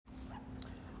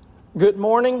Good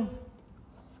morning,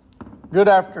 good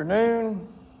afternoon,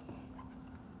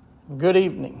 good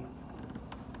evening,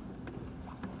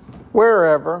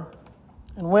 wherever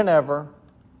and whenever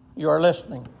you are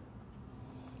listening.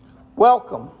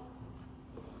 Welcome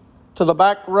to the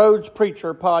Backroads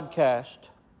Preacher Podcast.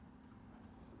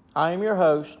 I am your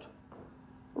host,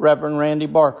 Reverend Randy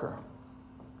Barker.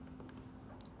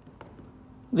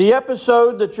 The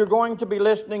episode that you're going to be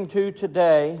listening to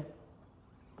today,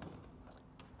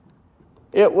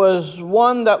 it was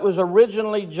one that was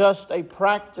originally just a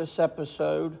practice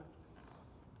episode,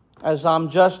 as I'm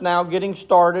just now getting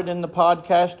started in the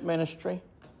podcast ministry.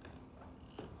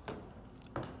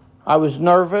 I was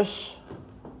nervous.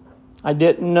 I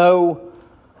didn't know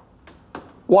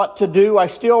what to do. I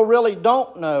still really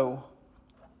don't know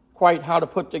quite how to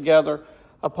put together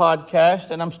a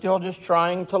podcast, and I'm still just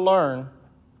trying to learn.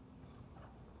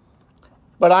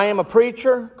 But I am a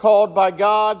preacher called by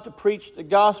God to preach the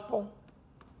gospel.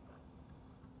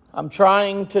 I'm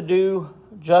trying to do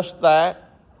just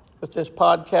that with this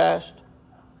podcast.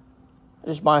 It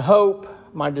is my hope,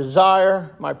 my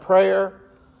desire, my prayer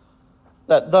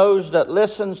that those that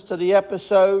listens to the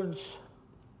episodes,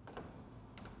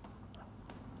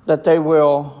 that they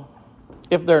will,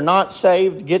 if they're not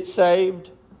saved, get saved.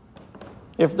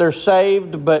 If they're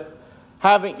saved but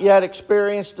haven't yet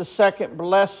experienced the second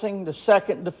blessing, the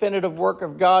second definitive work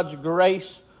of God's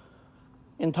grace,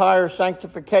 entire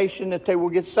sanctification, that they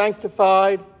will get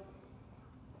sanctified.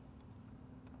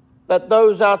 That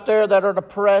those out there that are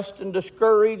depressed and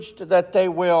discouraged, that they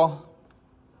will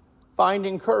find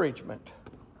encouragement.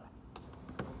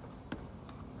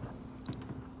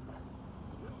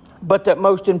 But that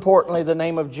most importantly, the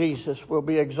name of Jesus will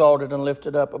be exalted and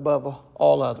lifted up above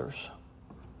all others.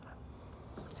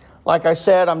 Like I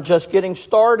said, I'm just getting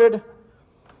started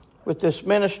with this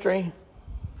ministry.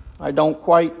 I don't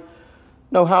quite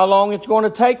know how long it's going to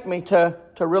take me to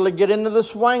really get into the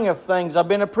swing of things. I've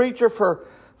been a preacher for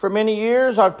many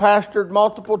years. I've pastored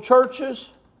multiple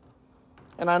churches.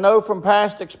 And I know from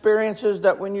past experiences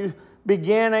that when you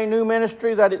begin a new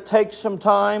ministry that it takes some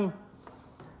time.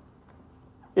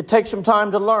 It takes some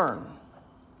time to learn.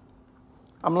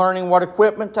 I'm learning what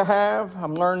equipment to have.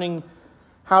 I'm learning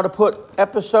how to put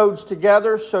episodes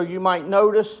together. So you might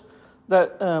notice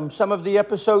that some of the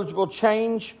episodes will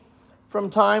change from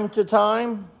time to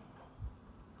time.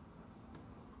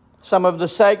 Some of the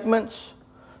segments,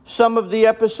 some of the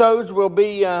episodes will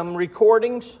be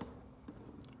recordings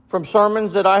from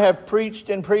sermons that I have preached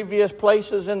in previous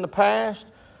places in the past.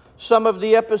 Some of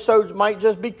the episodes might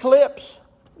just be clips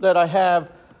that I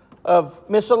have of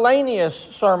miscellaneous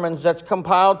sermons that's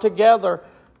compiled together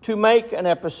to make an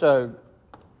episode.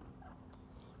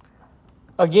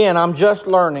 Again, I'm just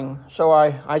learning, so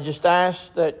I just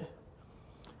ask that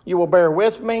you will bear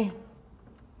with me.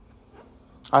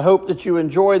 I hope that you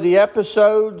enjoy the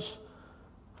episodes.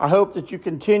 I hope that you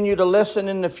continue to listen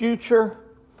in the future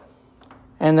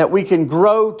and that we can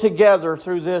grow together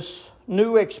through this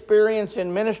new experience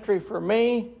in ministry for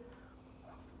me,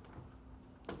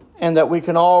 and that we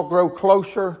can all grow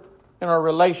closer in our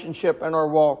relationship and our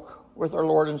walk with our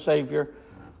Lord and Savior,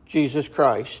 Jesus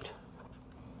Christ.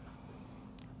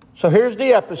 So here's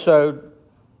the episode.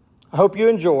 I hope you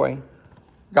enjoy.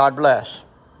 God bless.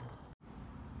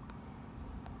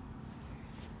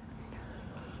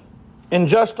 In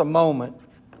just a moment,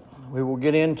 we will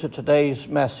get into today's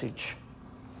message.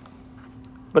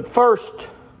 But first,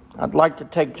 I'd like to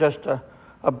take just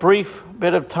a brief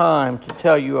bit of time to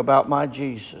tell you about my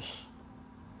Jesus.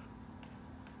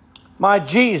 My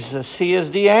Jesus, He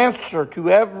is the answer to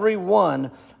every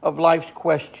one of life's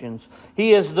questions.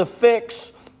 He is the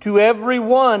fix to every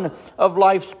one of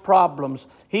life's problems.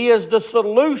 He is the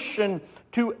solution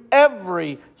to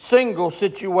every single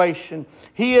situation.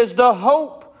 He is the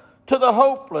hope to the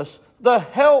hopeless, the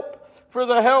help for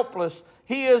the helpless.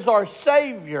 He is our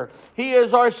Savior. He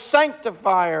is our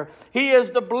sanctifier. He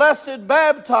is the blessed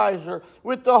baptizer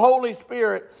with the Holy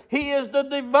Spirit. He is the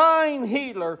divine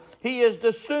healer. He is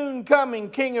the soon coming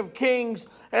King of Kings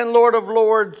and Lord of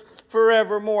Lords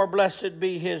forevermore. Blessed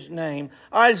be His name.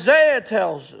 Isaiah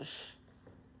tells us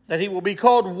that He will be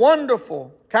called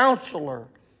Wonderful Counselor,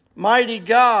 Mighty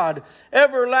God,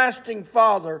 Everlasting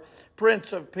Father,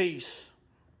 Prince of Peace.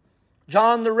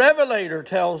 John the Revelator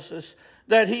tells us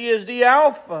that He is the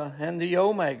Alpha and the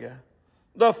Omega,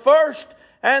 the first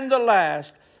and the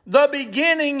last, the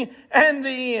beginning and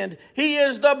the end. He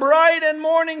is the bright and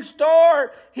morning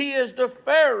star. He is the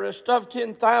fairest of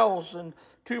 10,000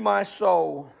 to my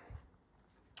soul.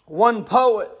 One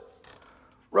poet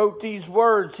wrote these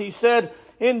words. He said,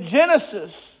 in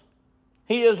Genesis,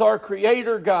 He is our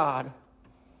Creator God.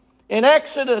 In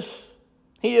Exodus,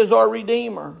 He is our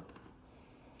Redeemer.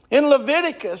 In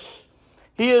Leviticus,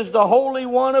 He is the Holy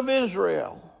One of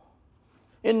Israel.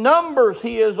 In Numbers,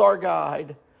 He is our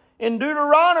guide. In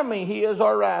Deuteronomy, He is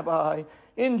our Rabbi.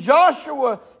 In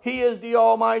Joshua, He is the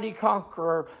Almighty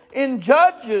Conqueror. In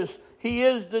Judges, He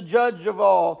is the Judge of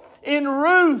all. In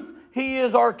Ruth, He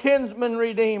is our kinsman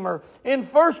redeemer. In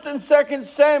 1 and 2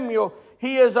 Samuel,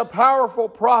 He is a powerful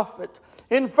prophet.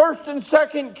 In 1 and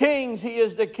 2 Kings, He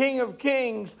is the King of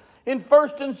Kings. In 1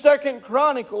 and 2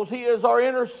 Chronicles, He is our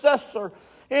intercessor.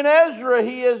 In Ezra,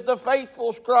 He is the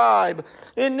faithful scribe.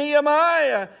 In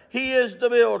Nehemiah, He is the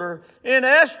builder. In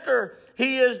Esther,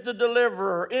 He is the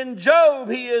deliverer. In Job,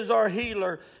 He is our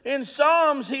healer. In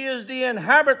Psalms, He is the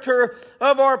inhabitor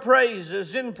of our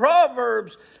praises. In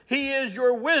Proverbs, He is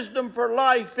your wisdom for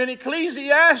life. In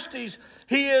Ecclesiastes,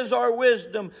 He is our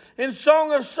wisdom. In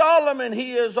Song of Solomon,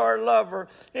 He is our lover.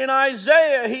 In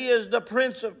Isaiah, He is the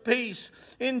Prince of Peace.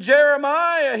 In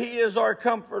Jeremiah, He is our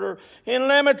comforter. In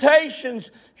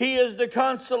Lamentations, He is the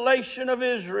consolation of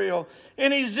Israel.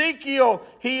 In Ezekiel,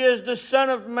 He is the Son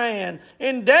of Man.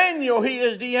 In Daniel, He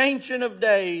is the Ancient of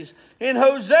Days. In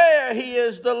Hosea, He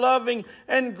is the loving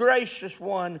and gracious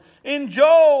one. In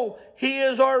Joel, He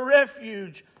is our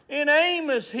refuge. In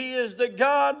Amos, He is the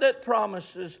God that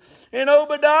promises. In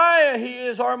Obadiah, He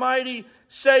is our mighty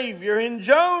Savior. In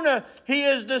Jonah, He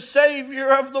is the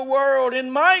Savior of the world.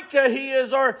 In Micah, He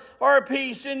is our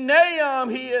peace. In Nahum,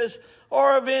 He is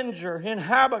our avenger. In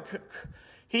Habakkuk,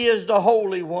 He is the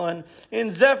Holy One.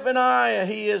 In Zephaniah,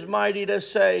 He is mighty to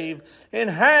save. In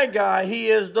Haggai, He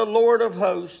is the Lord of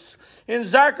hosts. In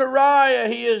Zechariah,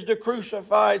 He is the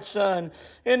crucified Son.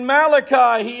 In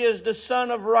Malachi, He is the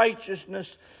Son of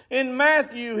righteousness. In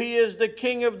Matthew, He is the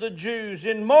King of the Jews.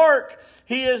 In Mark,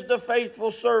 He is the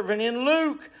faithful servant. In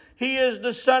Luke, He is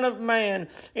the Son of Man.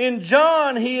 In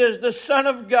John, He is the Son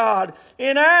of God.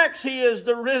 In Acts, He is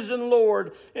the risen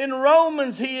Lord. In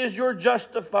Romans, He is your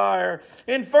justifier.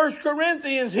 In 1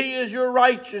 Corinthians, He is your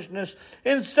righteousness.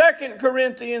 In 2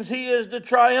 Corinthians, He is the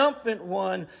triumphant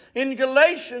one. In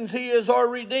Galatians, He is our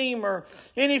Redeemer.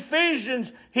 In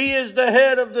Ephesians, He is the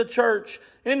head of the church.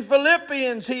 In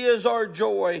Philippians, He is our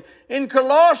joy. In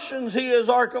Colossians, He is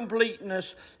our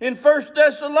completeness. In 1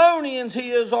 Thessalonians, He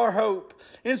is our hope.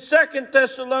 In 2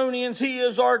 Thessalonians, He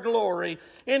is our glory.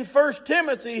 In 1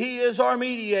 Timothy, He is our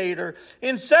mediator.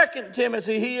 In 2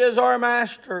 Timothy, He is our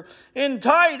master. In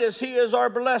Titus, He is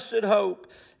our blessed hope.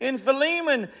 In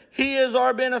Philemon, He is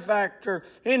our benefactor.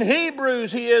 In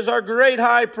Hebrews, He is our great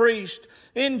high priest.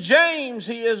 In James,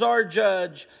 He is our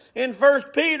judge. In 1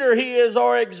 Peter, He is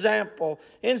our example.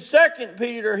 In 2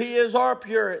 Peter, He is our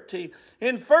purity.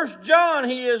 In 1 John,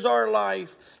 He is our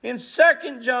life. In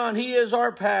 2 John, He is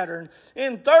our pattern.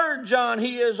 In 3 John,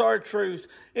 He is our truth.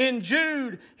 In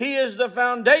Jude, He is the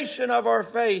foundation of our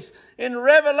faith. In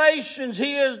Revelations,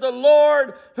 He is the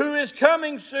Lord who is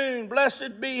coming soon.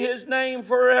 Blessed be His name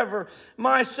forever.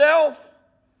 Myself,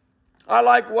 I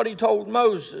like what He told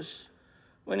Moses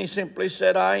when He simply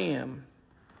said, I am.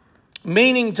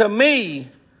 Meaning to me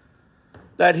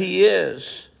that He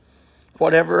is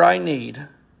whatever I need,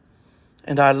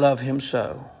 and I love Him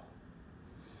so.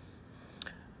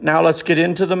 Now let's get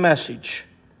into the message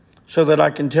so that I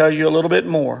can tell you a little bit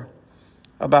more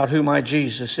about who my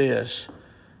Jesus is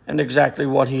and exactly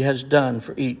what He has done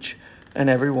for each and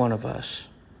every one of us.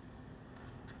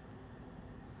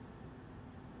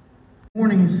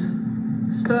 Morning's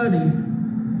study,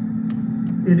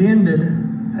 it ended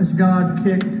as God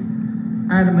kicked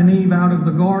Adam and Eve out of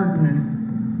the garden,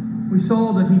 and we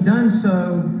saw that He done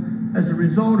so as a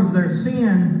result of their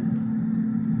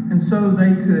sin, and so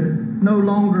they could no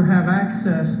longer have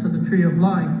access to the tree of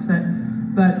life.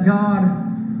 That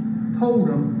God told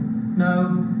them,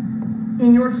 no,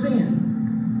 in your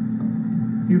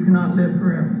sin, you cannot live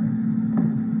forever.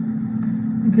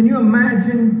 And can you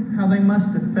imagine how they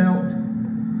must have felt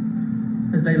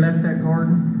as they left that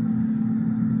garden?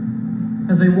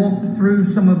 As they walked through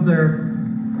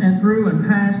and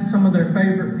past some of their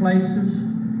favorite places,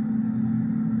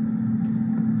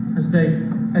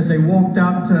 as they walked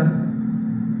out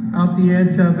the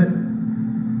edge of it,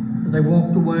 as they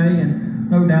walked away and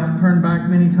no doubt turned back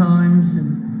many times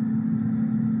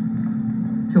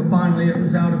until finally it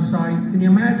was out of sight. Can you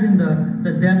imagine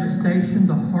the devastation,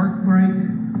 the heartbreak?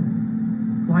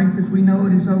 Life as we know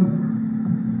it is over.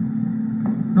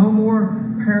 No more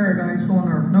paradise on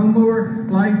earth. No more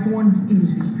life on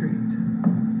Easy Street.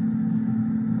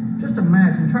 Just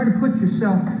imagine. Try to put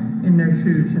yourself in their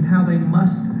shoes and how they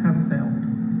must have felt.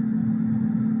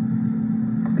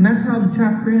 And that's how the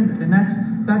chapter ended. And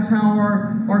that's how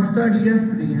our study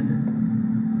yesterday ended.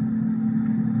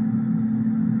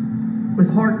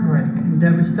 with heartbreak and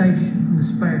devastation and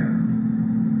despair,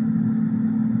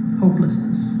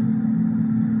 hopelessness,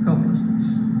 helplessness.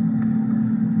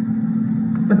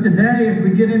 But today, as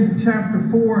we get into chapter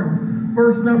 4 and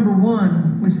verse number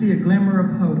 1, we see a glimmer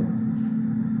of hope.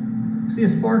 We see a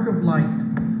spark of light.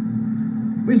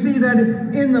 We see that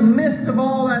in the midst of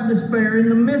all that despair, in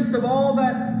the midst of all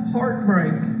that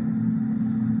heartbreak,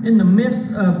 in the midst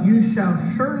of "you shall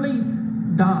surely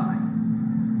die,"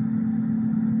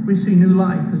 we see new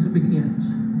life as it begins.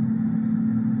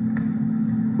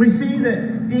 We see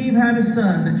that Eve had a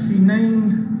son that she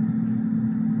named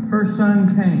her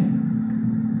son Cain.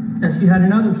 That she had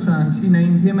another son, she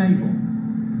named him Abel.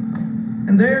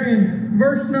 And there in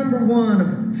verse number 1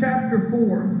 of chapter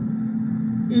 4,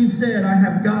 Eve said, "I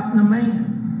have gotten a man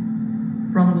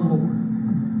from the Lord."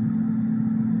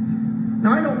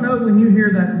 Now, I don't know when you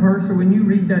hear that verse or when you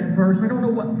read that verse, I don't know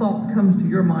what thought comes to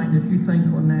your mind as you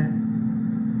think on that.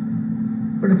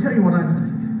 But I'll tell you what I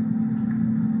think.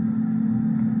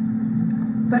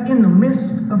 That in the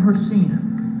midst of her sin,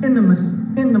 in the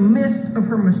midst of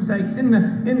her mistakes, in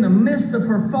the midst of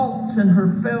her faults and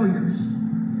her failures,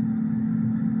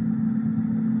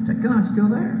 that God's still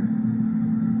there.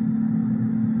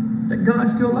 That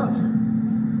God still loves her.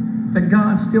 That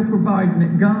God's still providing.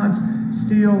 That God's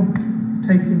still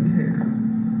taking care.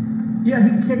 Yeah,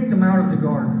 He kicked them out of the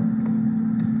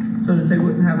garden so that they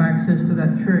wouldn't have access to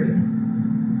that tree.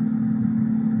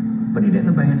 But He didn't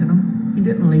abandon them. He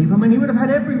didn't leave them. And He would have had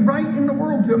every right in the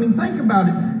world to. I mean, think about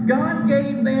it. God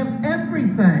gave them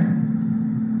everything.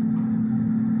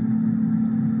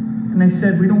 And they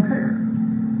said, "We don't care.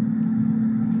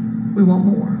 We want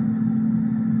more."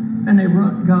 And they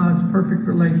runt God's perfect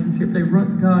relationship. They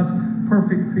runt God's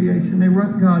perfect creation. They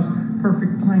runt God's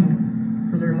perfect plan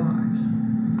for their lives.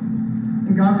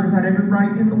 And God would have had every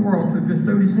right in the world to have just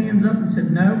thrown His hands up and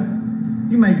said, "No,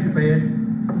 you made your bed.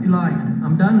 You lied.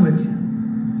 I'm done with you."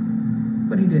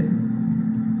 But He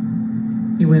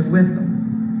didn't. He went with them.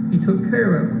 He took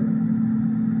care of them.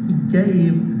 He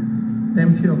gave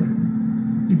them children.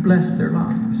 He blessed their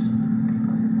lives.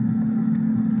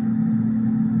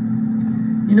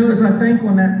 You know, as I think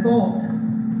on that thought,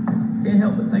 can't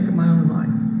help but think of my own life.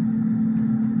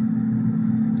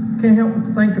 Can't help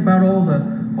but think about all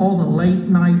the late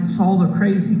nights, all the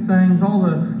crazy things, all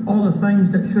the things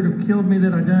that should have killed me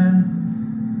that I done.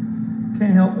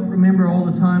 Can't help but remember all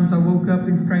the times I woke up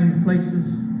in strange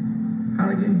places. How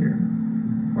did I get here?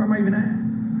 Where am I even at?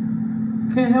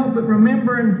 Can't help but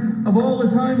remembering of all the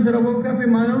times that I woke up in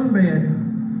my own bed,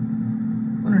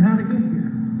 wondering how to get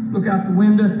here. Look out the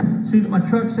window, see that my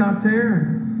truck's out there.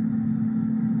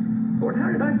 And Lord,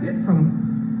 how did I get from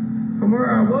where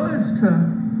I was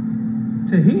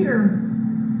to here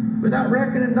without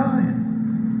wrecking and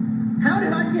dying? How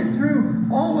did I get through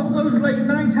all of those late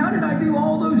nights? How did I do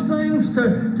all those things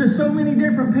to so many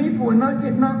different people and not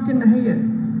get knocked in the head,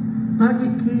 not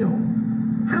get killed?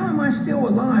 How am I still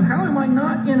alive? How am I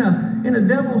not in a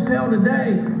devil's hell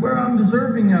today where I'm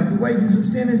deserving of? The wages of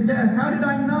sin is death. How did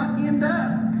I not end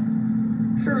up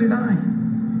surely dying?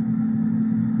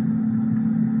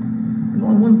 There's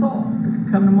only one thought that can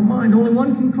come to my mind. Only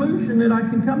one conclusion that I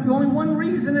can come to. Only one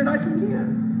reason that I can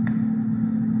give.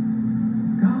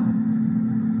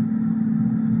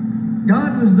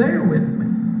 God was there with me.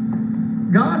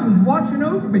 God was watching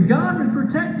over me. God was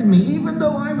protecting me. Even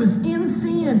though I was in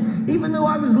sin, even though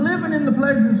I was living in the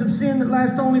pleasures of sin that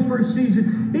last only for a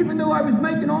season, even though I was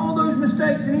making all those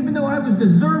mistakes, and even though I was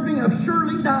deserving of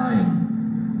surely dying,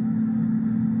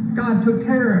 God took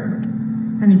care of me.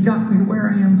 And He got me to where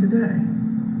I am today.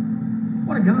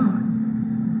 What a God.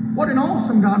 What an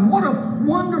awesome God. What a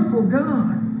wonderful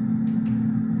God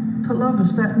to love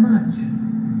us that much.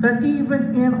 That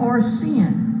even in our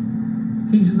sin,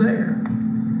 He's there.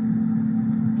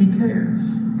 He cares.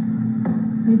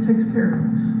 And He takes care of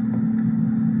us.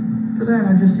 For that,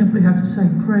 I just simply have to say,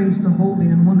 praise the holy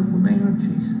and wonderful name of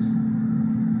Jesus.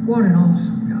 What an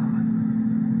awesome God.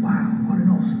 Wow, what an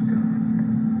awesome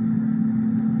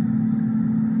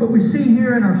God. But we see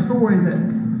here in our story that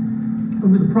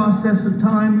over the process of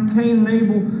time, Cain and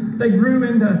Abel, they grew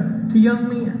into young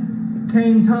men. It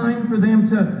came time for them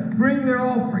to bring their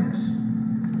offerings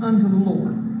unto the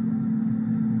Lord.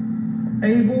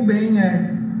 Abel, being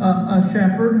a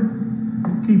shepherd,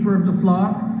 keeper of the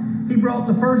flock, he brought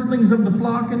the firstlings of the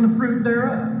flock and the fruit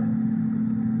thereof.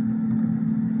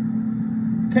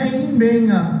 Cain,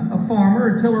 being a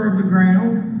farmer, a tiller of the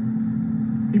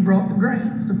ground, he brought the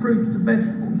grains, the fruits, the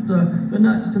vegetables, the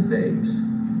nuts, the figs.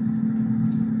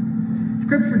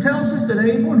 Scripture tells us that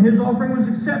Abel and his offering was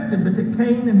accepted, but that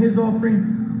Cain and his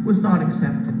offering was not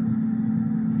accepted.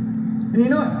 And you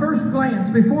know, at first glance,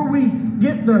 before we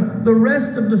get the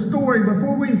rest of the story,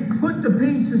 before we put the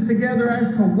pieces together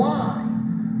as to why,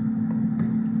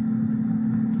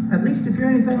 at least if you're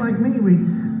anything like me, we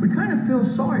kind of feel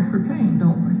sorry for Cain,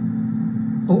 don't we?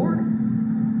 Lord,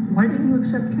 why didn't you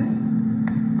accept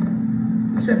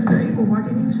Cain? Accepted Abel, why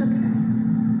didn't you accept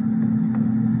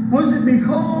Cain? Was it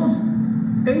because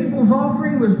Abel's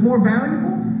offering was more valuable?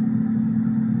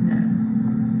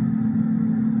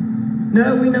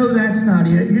 No, we know that's not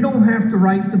it. You don't have to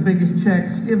write the biggest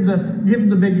checks, give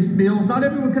the biggest bills. Not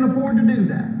everyone can afford to do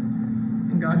that.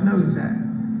 And God knows that.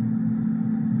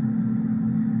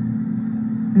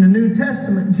 In the New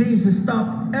Testament, Jesus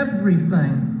stopped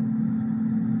everything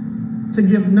to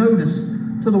give notice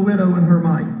to the widow and her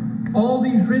mite. All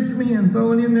these rich men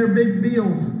throwing in their big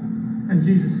bills. And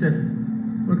Jesus said,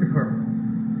 look at her.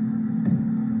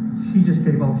 She just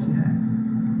gave all she had.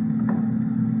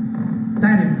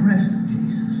 That impressed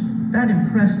Jesus. That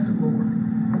impressed the Lord.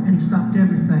 And he stopped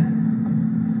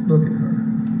everything. Look at her.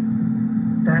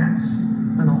 That's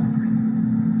an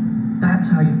offering. That's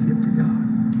how you give to God.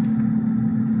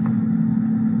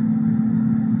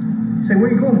 You say, where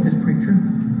are you going with this, preacher?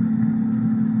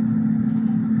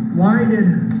 Why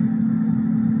did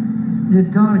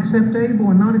God accept Abel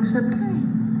and not accept Cain?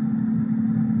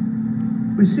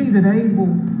 We see that Abel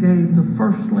gave the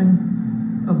firstling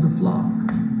of the flock.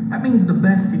 That means the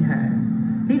best he had.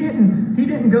 He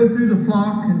didn't go through the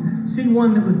flock and see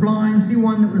one that was blind, see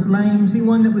one that was lame, see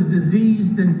one that was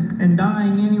diseased and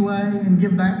dying anyway, and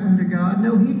give that one to God.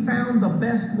 No, he found the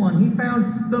best one. He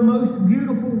found the most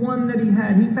beautiful one that he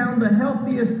had. He found the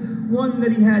healthiest one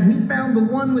that he had. He found the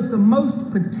one with the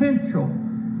most potential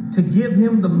to give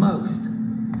him the most.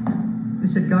 He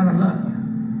said, God, I love you.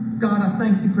 God, I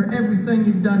thank you for everything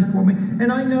you've done for me.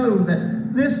 And I know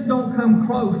that this don't come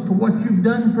close to what you've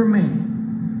done for me.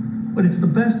 But it's the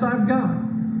best I've got.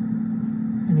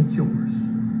 And it's yours.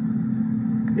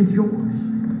 It's yours.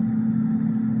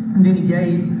 And then he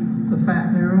gave the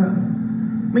fat thereof.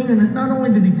 Meaning that not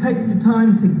only did he take the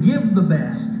time to give the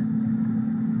best,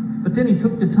 but then he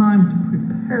took the time to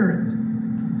prepare it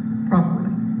properly.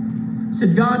 He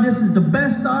said, God, this is the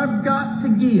best I've got to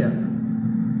give.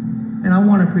 And I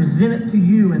want to present it to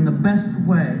you in the best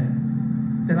way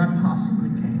that I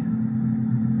possibly can.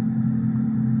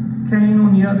 Cain,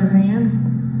 on the other hand,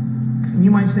 and you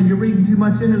might say, you're reading too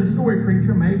much into the story,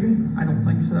 preacher. Maybe. I don't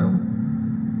think so.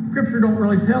 Scripture don't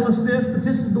really tell us this, but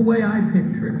this is the way I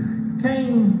picture it.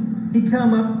 Cain, he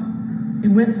come up, he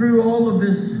went through all of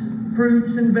his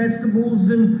fruits and vegetables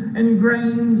and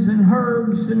grains and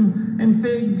herbs and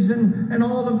figs and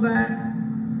all of that.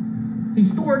 He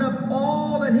stored up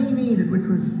all that he needed, which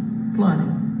was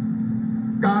plenty.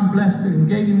 God blessed him and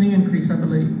gave him the increase, I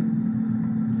believe.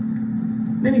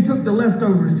 Then he took the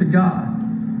leftovers to God.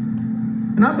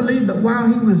 And I believe that while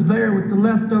he was there with the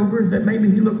leftovers, that maybe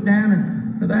he looked down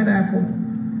and, that apple,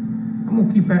 I'm going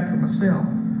to keep that for myself.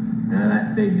 Now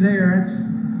that fig there,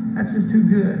 that's just too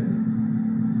good.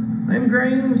 Them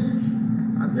grains,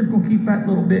 I'm just going to keep that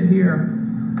little bit here.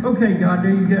 Okay, God,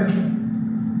 there you go.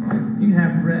 You can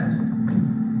have the rest.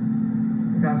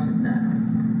 And God said, no.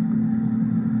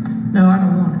 No, I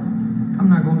don't want it. I'm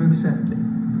not going to accept it.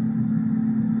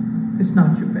 It's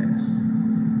not your best.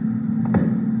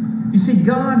 You see,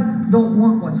 God don't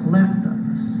want what's left of us.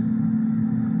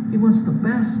 He wants the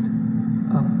best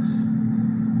of us.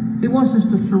 He wants us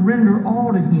to surrender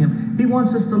all to Him. He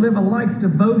wants us to live a life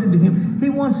devoted to Him. He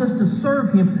wants us to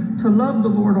serve Him, to love the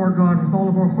Lord our God with all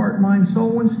of our heart, mind,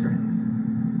 soul, and strength.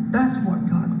 That's what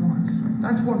God wants.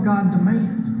 That's what God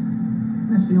demands.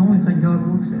 That's the only thing God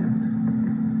will accept.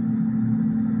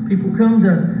 People come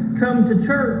to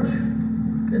church,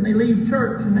 and they leave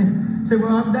church, and they say,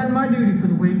 well, I've done my duty for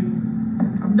the week.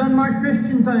 I've done my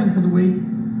Christian thing for the week.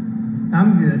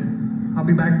 I'm good. I'll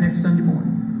be back next Sunday morning.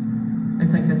 They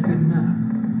think that's good enough.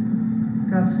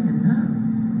 God's saying, no.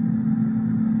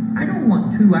 I don't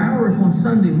want 2 hours on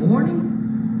Sunday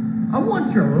morning. I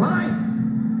want your life.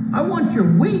 I want your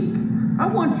week. I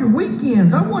want your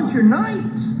weekends. I want your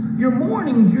nights, your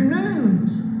mornings, your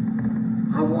noons.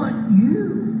 I want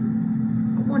you.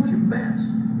 I want your best.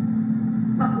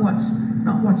 Not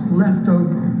what's left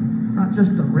over. Not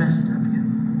just the rest of you.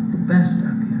 The best of you.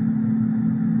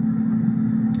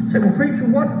 Say, well, preacher,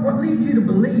 what leads you to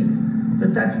believe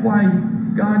that that's why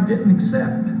God didn't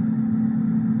accept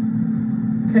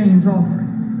Cain's offering?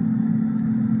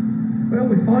 Well,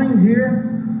 we find here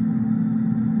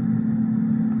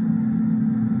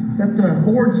that the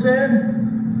Lord said,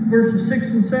 verses 6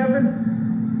 and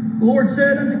 7, the Lord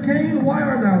said unto Cain, why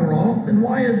art thou wroth, and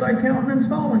why is thy countenance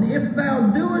fallen? If thou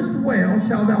doest well,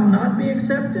 shall thou not be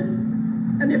accepted?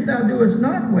 And if thou doest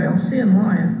not well, sin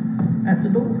lieth at the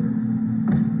door.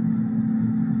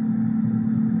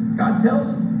 God tells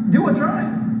him, do what's right.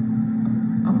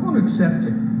 I'm going to accept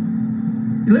it.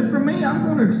 You live for me, I'm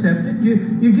going to accept it.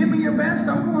 You give me your best,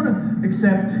 I'm going to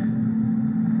accept it.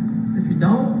 If you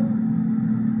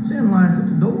don't, sin lies at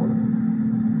the door.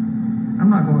 I'm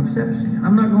not going to accept sin.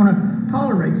 I'm not going to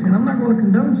tolerate sin. I'm not going to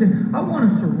condone sin. I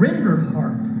want a surrendered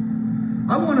heart.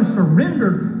 I want a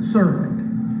surrendered servant.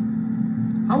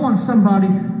 I want somebody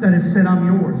that has said, I'm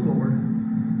yours, Lord.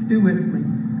 Do with me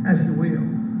as you will.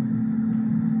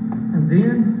 And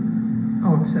then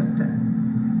I'll accept that.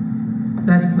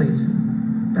 That's pleasing.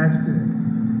 That's good.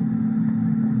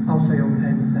 I'll say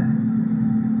okay with that.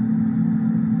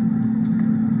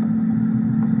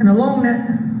 And along that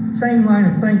same line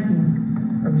of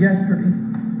thinking of yesterday,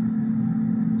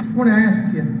 I want to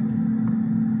ask you,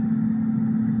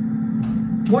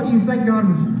 what do you think God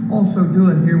was also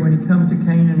doing here when he come to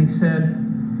Cain and he said,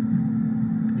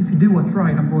 if you do what's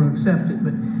right, I'm going to accept it,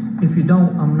 but if you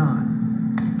don't, I'm not?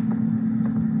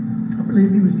 I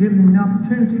believe he was giving him the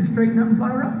opportunity to straighten up and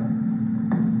fly right.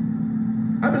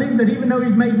 I believe that even though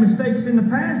he'd made mistakes in the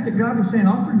past, that God was saying,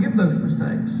 I'll forgive those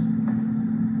mistakes.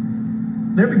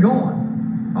 They'll be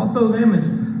gone. I'll throw them as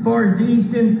far as the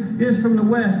east end is from the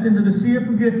west into the sea of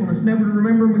forgetfulness, never to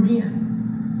remember them again.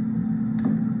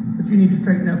 But you need to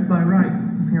straighten up and fly right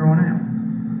from here on out.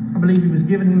 I believe he was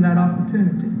giving him that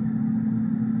opportunity.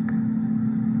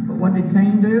 But what did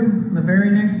Cain do? In the very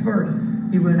next verse,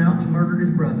 he went out and he murdered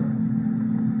his brother.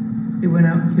 He went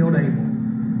out and killed Abel.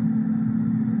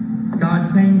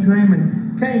 God came to him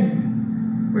and,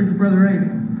 Cain, where's your brother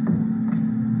Abel?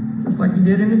 Just like he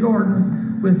did in the garden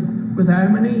with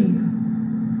Adam and Eve.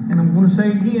 And I'm going to say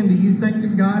again, do you think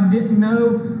that God didn't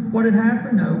know what had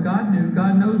happened? No, God knew.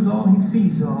 God knows all. He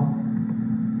sees all.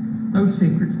 No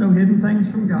secrets, no hidden things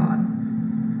from God.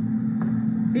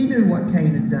 He knew what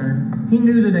Cain had done. He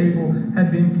knew that Abel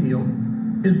had been killed.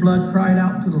 His blood cried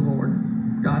out to the Lord.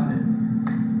 God knew.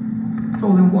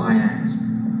 So then why ask?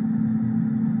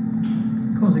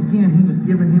 Because again, he was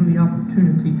giving him the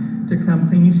opportunity to come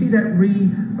clean. You see that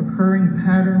reoccurring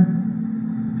pattern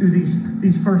through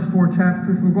these first 4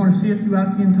 chapters? We're going to see it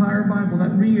throughout the entire Bible.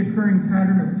 That reoccurring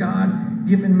pattern of God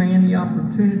giving man the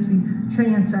opportunity,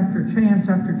 chance after chance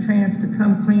after chance, to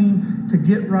come clean, to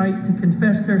get right, to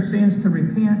confess their sins, to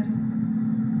repent.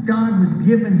 God was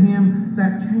giving him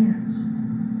that chance.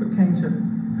 But Cain said,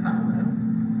 I don't know.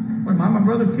 What, am I my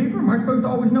brother's keeper? Am I supposed to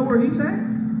always know where he's at?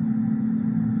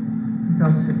 And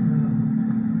God said,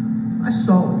 no. I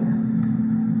saw you.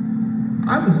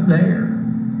 I was there.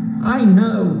 I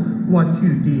know what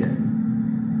you did.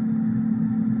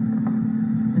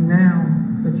 And now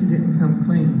that you didn't come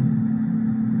clean,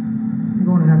 you're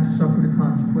going to have to suffer the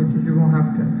consequences. You're going to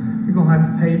have to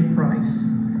pay the price.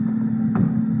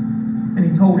 And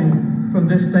he told him, from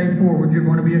this day forward, you're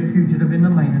going to be a fugitive in the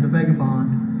land, a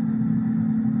vagabond.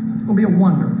 It's going to be a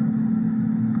wonder.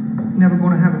 You're never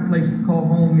going to have a place to call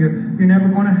home. You're never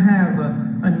going to have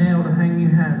a nail to hang your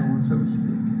hat on, so to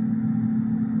speak.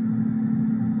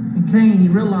 And Cain, he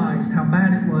realized how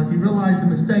bad it was. He realized the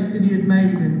mistake that he had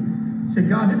made, and he said,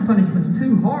 God, this punishment's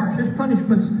too harsh. This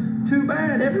punishment's too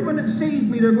bad. Everyone that sees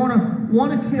me, they're going to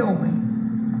want to kill me.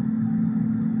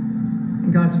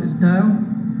 And God says, no,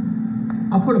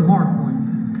 I'll put a mark on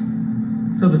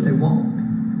you so that they won't.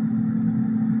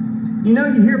 You know,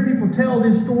 you hear people tell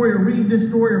this story or read this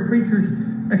story, or preachers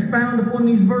expound upon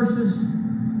these verses,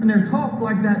 and their talk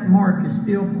like that mark is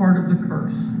still part of the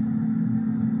curse.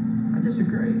 I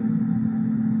disagree.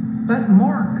 That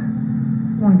mark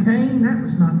on Cain, that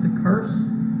was not the curse.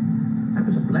 That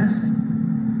was a blessing.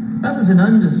 That was an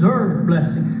undeserved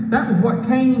blessing. That was what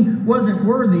Cain wasn't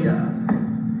worthy of.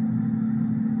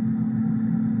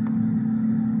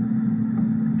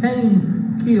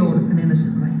 Cain killed an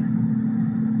innocent man.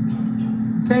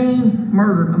 Cain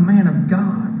murdered a man of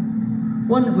God,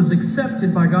 one that was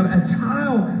accepted by God, a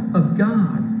child of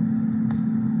God.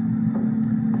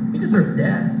 He deserved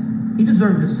death. He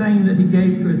deserved the same that he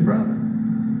gave to his brother.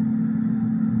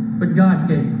 But God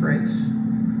gave grace.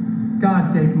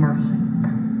 God gave mercy.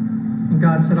 And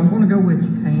God said, I'm going to go with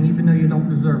you, Cain, even though you don't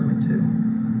deserve me to.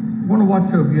 I'm going to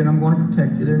watch over you and I'm going to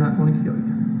protect you. They're not going to kill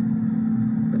you.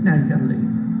 But now you got to leave.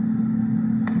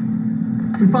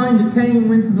 We find that Cain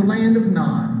went to the land of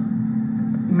Nod.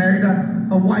 He married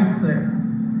a wife there.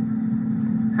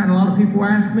 Had a lot of people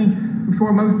ask me, I'm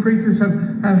sure most preachers have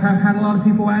had a lot of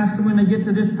people ask them when they get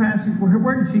to this passage, well,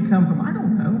 where did she come from? I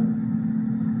don't know.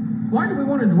 Why do we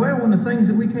want to dwell on the things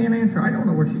that we can't answer? I don't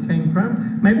know where she came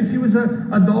from. Maybe she was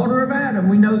a daughter of Adam.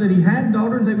 We know that he had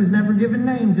daughters. They was never given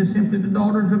names, just simply the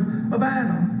daughters of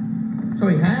Adam. So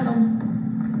he had them.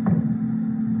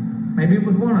 Maybe it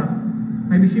was one of them.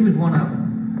 Maybe she was one of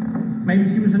them. Maybe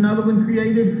she was another one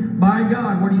created by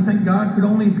God. What do you think? God could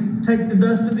only take the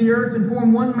dust of the earth and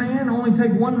form one man? Only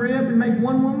take one rib and make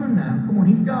one woman? No. Come on,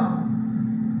 he's God.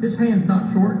 His hand's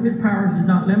not short. His powers is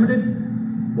not limited.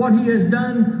 What he has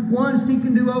done once, he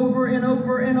can do over and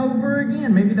over and over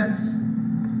again. Maybe that's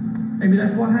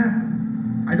what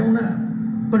happened. I don't know.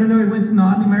 But I know he went to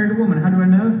Nod and he married a woman. How do I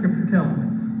know? Scripture tells me.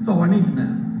 That's all I need to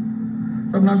know.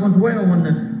 So I'm not going to dwell on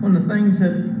the things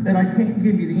that I can't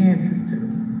give you the answers to.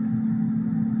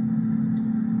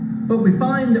 But we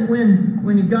find that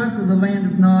when he got to the land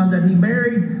of Nod, that he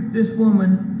married this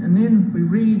woman, and then we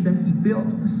read that he built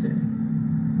a city.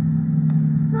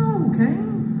 No,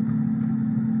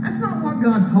 Cain. That's not what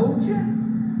God told you.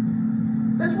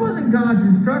 That wasn't God's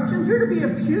instructions. You're to be a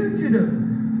fugitive.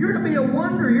 You're to be a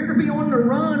wanderer. You're to be on the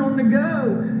run, on the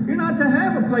go. You're not to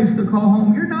have a place to call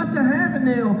home. You're not to have a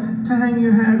nail to hang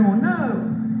your hat on. No.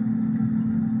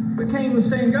 But Cain was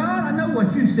saying, God, I know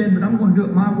what you said, but I'm going to do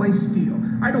it my way still.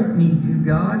 I don't need you,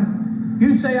 God.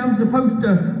 You say I'm supposed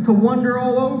to wander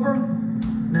all over?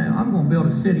 No, I'm going to build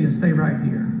a city and stay right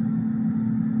here.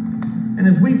 And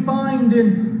as we find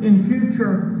in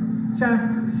future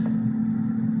chapters,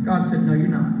 God said, no, you're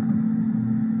not.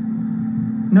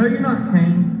 No, you're not,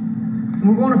 Cain. And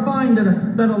we're going to find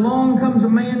that along comes a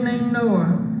man named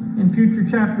Noah. In future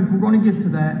chapters, we're going to get to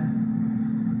that.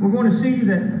 We're going to see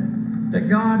that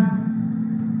God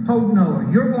told Noah,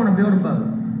 you're going to build a boat.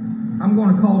 I'm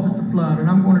going to cause it to flood, and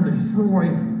I'm going to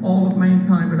destroy all of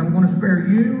mankind, but I'm going to spare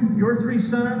you, your 3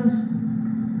 sons,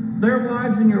 their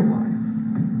wives, and your wife.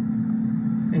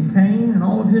 And Cain and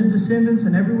all of his descendants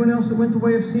and everyone else that went the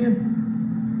way of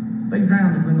sin, they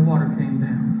drowned when the water came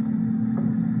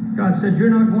down. God said, you're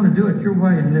not going to do it your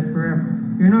way and live forever.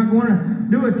 You're not going to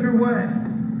do it your way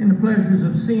in the pleasures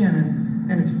of sin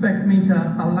and expect me to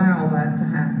allow that to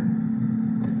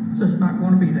happen. It's just not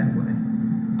going to be that way.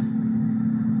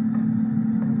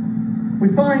 We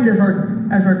find as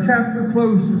our chapter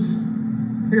closes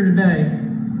here today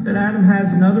that Adam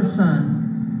has another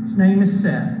son. His name is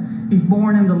Seth. He's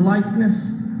born in the likeness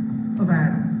of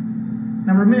Adam.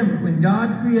 Now remember, when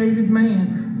God created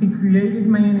man, he created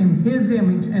man in his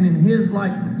image and in his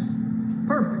likeness.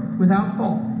 Perfect, without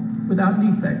fault, without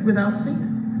defect, without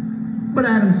sin. But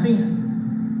Adam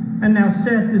sinned. And now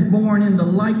Seth is born in the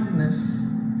likeness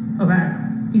of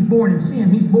Adam. He's born in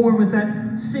sin. He's born with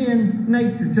that sin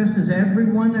nature, just as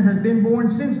everyone that has been born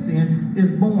since then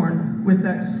is born with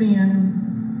that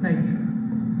sin nature.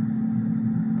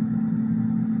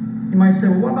 You might say,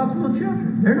 well, what about the little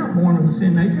children? They're not born with a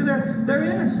sin nature. They're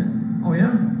innocent. Oh,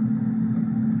 yeah?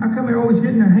 How come they're always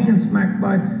getting their hands smacked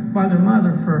by their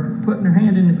mother for putting their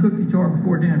hand in the cookie jar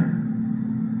before dinner?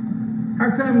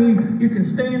 How come you can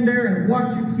stand there and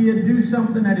watch a kid do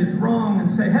something that is wrong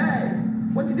and say, hey,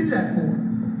 what'd you do that for?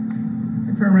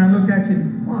 They turn around and look at you,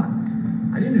 what?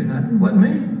 I didn't do nothing. It wasn't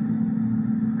me.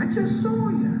 I just saw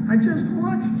you. I just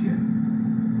watched you.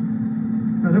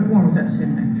 No, they're born with that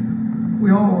sin nature. We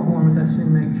all are born with that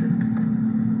sin nature.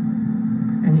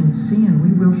 And in sin,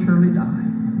 we will surely die.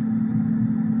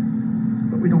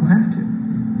 But we don't have to.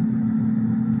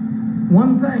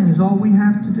 One thing is all we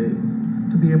have to do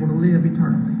to be able to live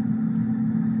eternally.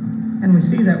 And we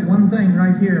see that one thing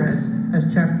right here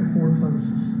as chapter 4 closes.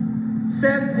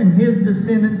 Seth and his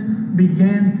descendants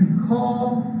began to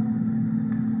call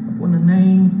upon the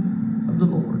name of the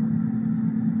Lord.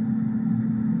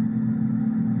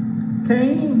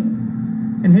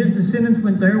 Cain and his descendants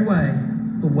went their way,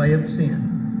 the way of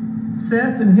sin.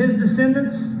 Seth and his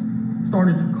descendants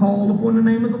started to call upon the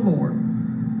name of the Lord.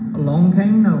 Along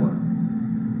came Noah,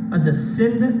 a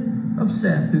descendant of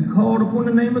Seth, who called upon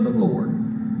the name of the Lord.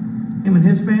 Him and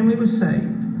his family was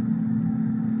saved.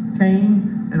 Cain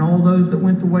and all those that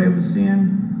went the way of the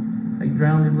sin, they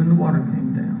drowned when the water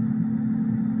came down.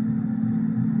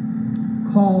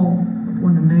 Call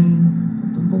upon the name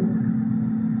of the Lord.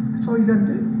 That's all you got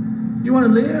to do. You want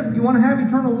to live? You want to have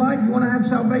eternal life? You want to have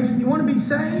salvation? You want to be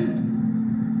saved?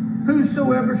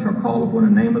 Whosoever shall call upon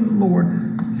the name of the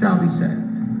Lord shall be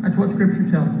saved. That's what Scripture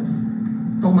tells us.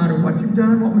 Don't matter what you've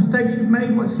done, what mistakes you've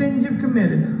made, what sins you've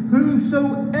committed.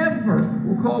 Whosoever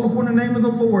will call upon the name of the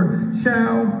Lord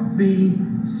shall be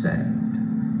saved.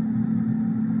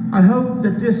 I hope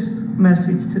that this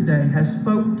message today has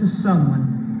spoke to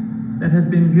someone that has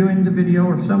been viewing the video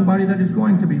or somebody that is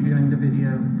going to be viewing the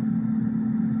video.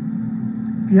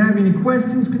 If you have any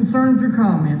questions, concerns, or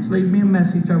comments, leave me a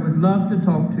message. I would love to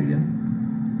talk to you.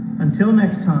 Until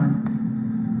next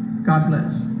time, God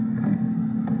bless.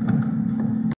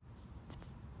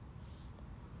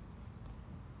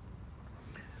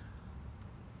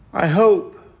 I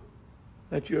hope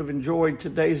that you have enjoyed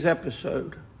today's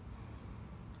episode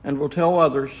and will tell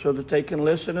others so that they can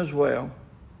listen as well.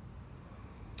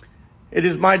 It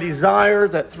is my desire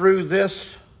that through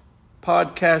this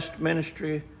podcast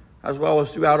ministry, as well as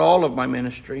throughout all of my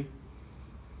ministry,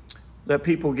 that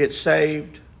people get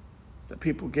saved, that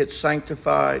people get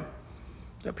sanctified,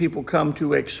 that people come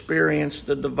to experience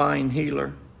the divine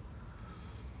healer,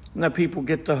 and that people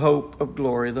get the hope of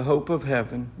glory, the hope of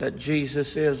heaven, that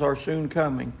Jesus is our soon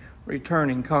coming,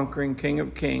 returning, conquering King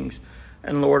of Kings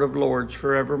and Lord of Lords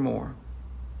forevermore.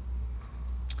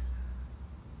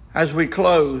 As we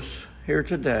close here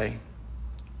today,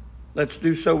 let's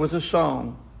do so with a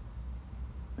song,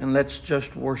 and let's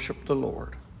just worship the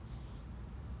Lord.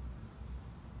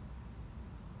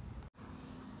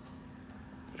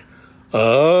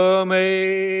 Amazing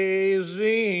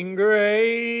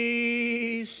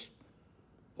grace,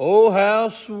 oh, how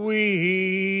sweet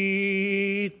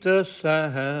the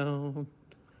sound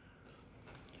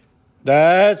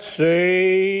that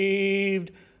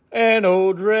saved an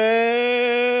old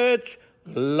wretch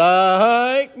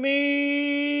like me.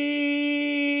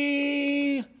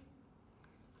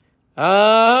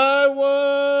 I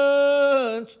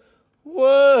once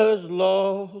was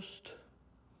lost,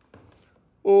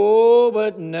 oh,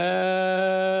 but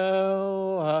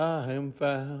now I'm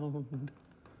found.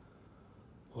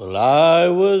 Well, I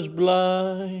was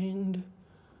blind,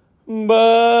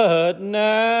 but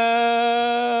now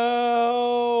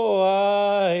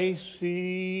I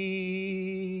see.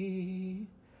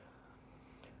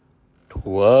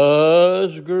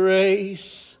 'Twas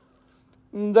grace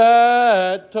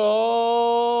that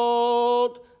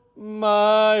taught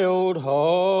my old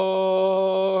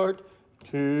heart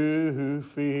to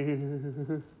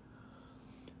fear,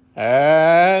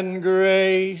 and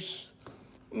grace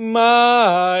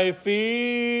my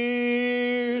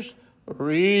fears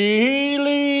relieved.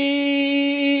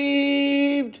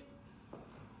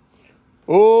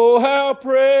 Oh, how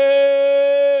precious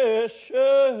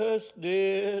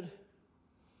did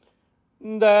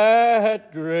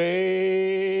that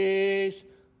grace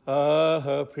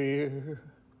appear,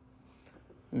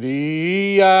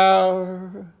 the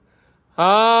hour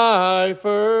I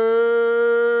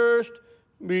first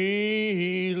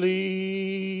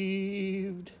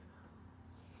believed.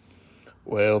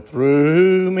 Well,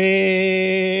 through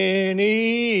many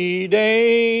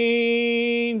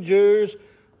dangers,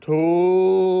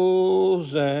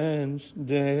 toils, and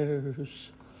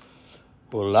snares,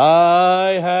 well,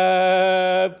 I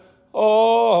have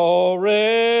already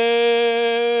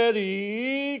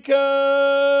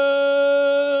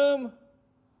come.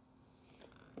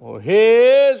 For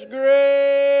His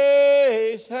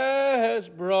grace has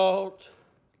brought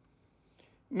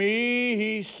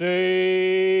me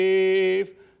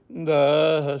safe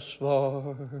thus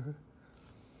far,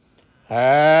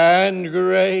 and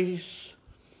grace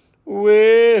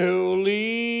will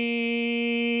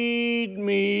lead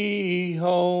me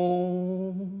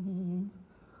home.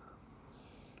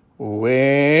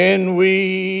 When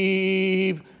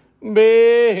we've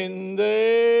been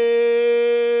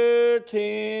there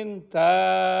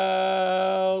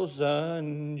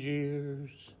 10,000 years,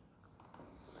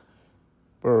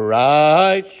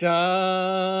 bright shining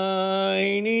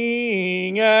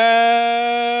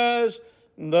as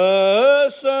the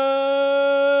sun,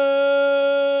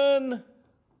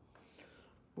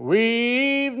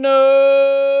 we've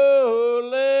no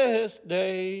less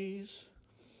days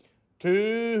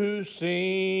to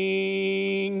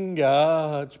sing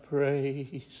God's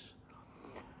praise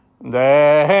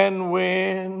than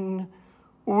when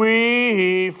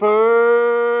we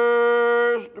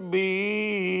first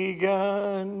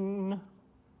begun.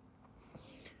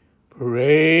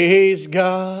 Praise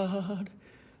God,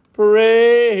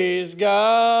 praise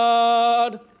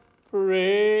God,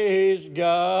 praise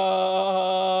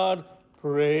God,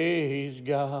 praise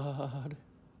God.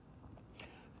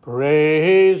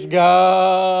 Praise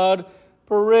God,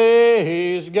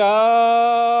 praise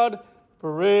God,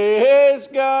 praise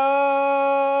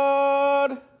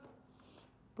God,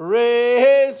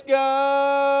 praise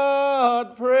God,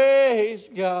 praise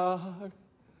God,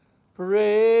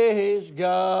 praise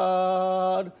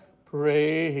God,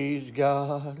 praise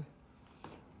God,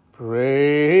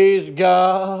 praise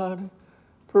God,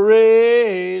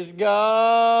 praise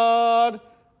God,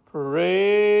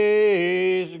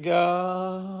 praise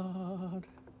God.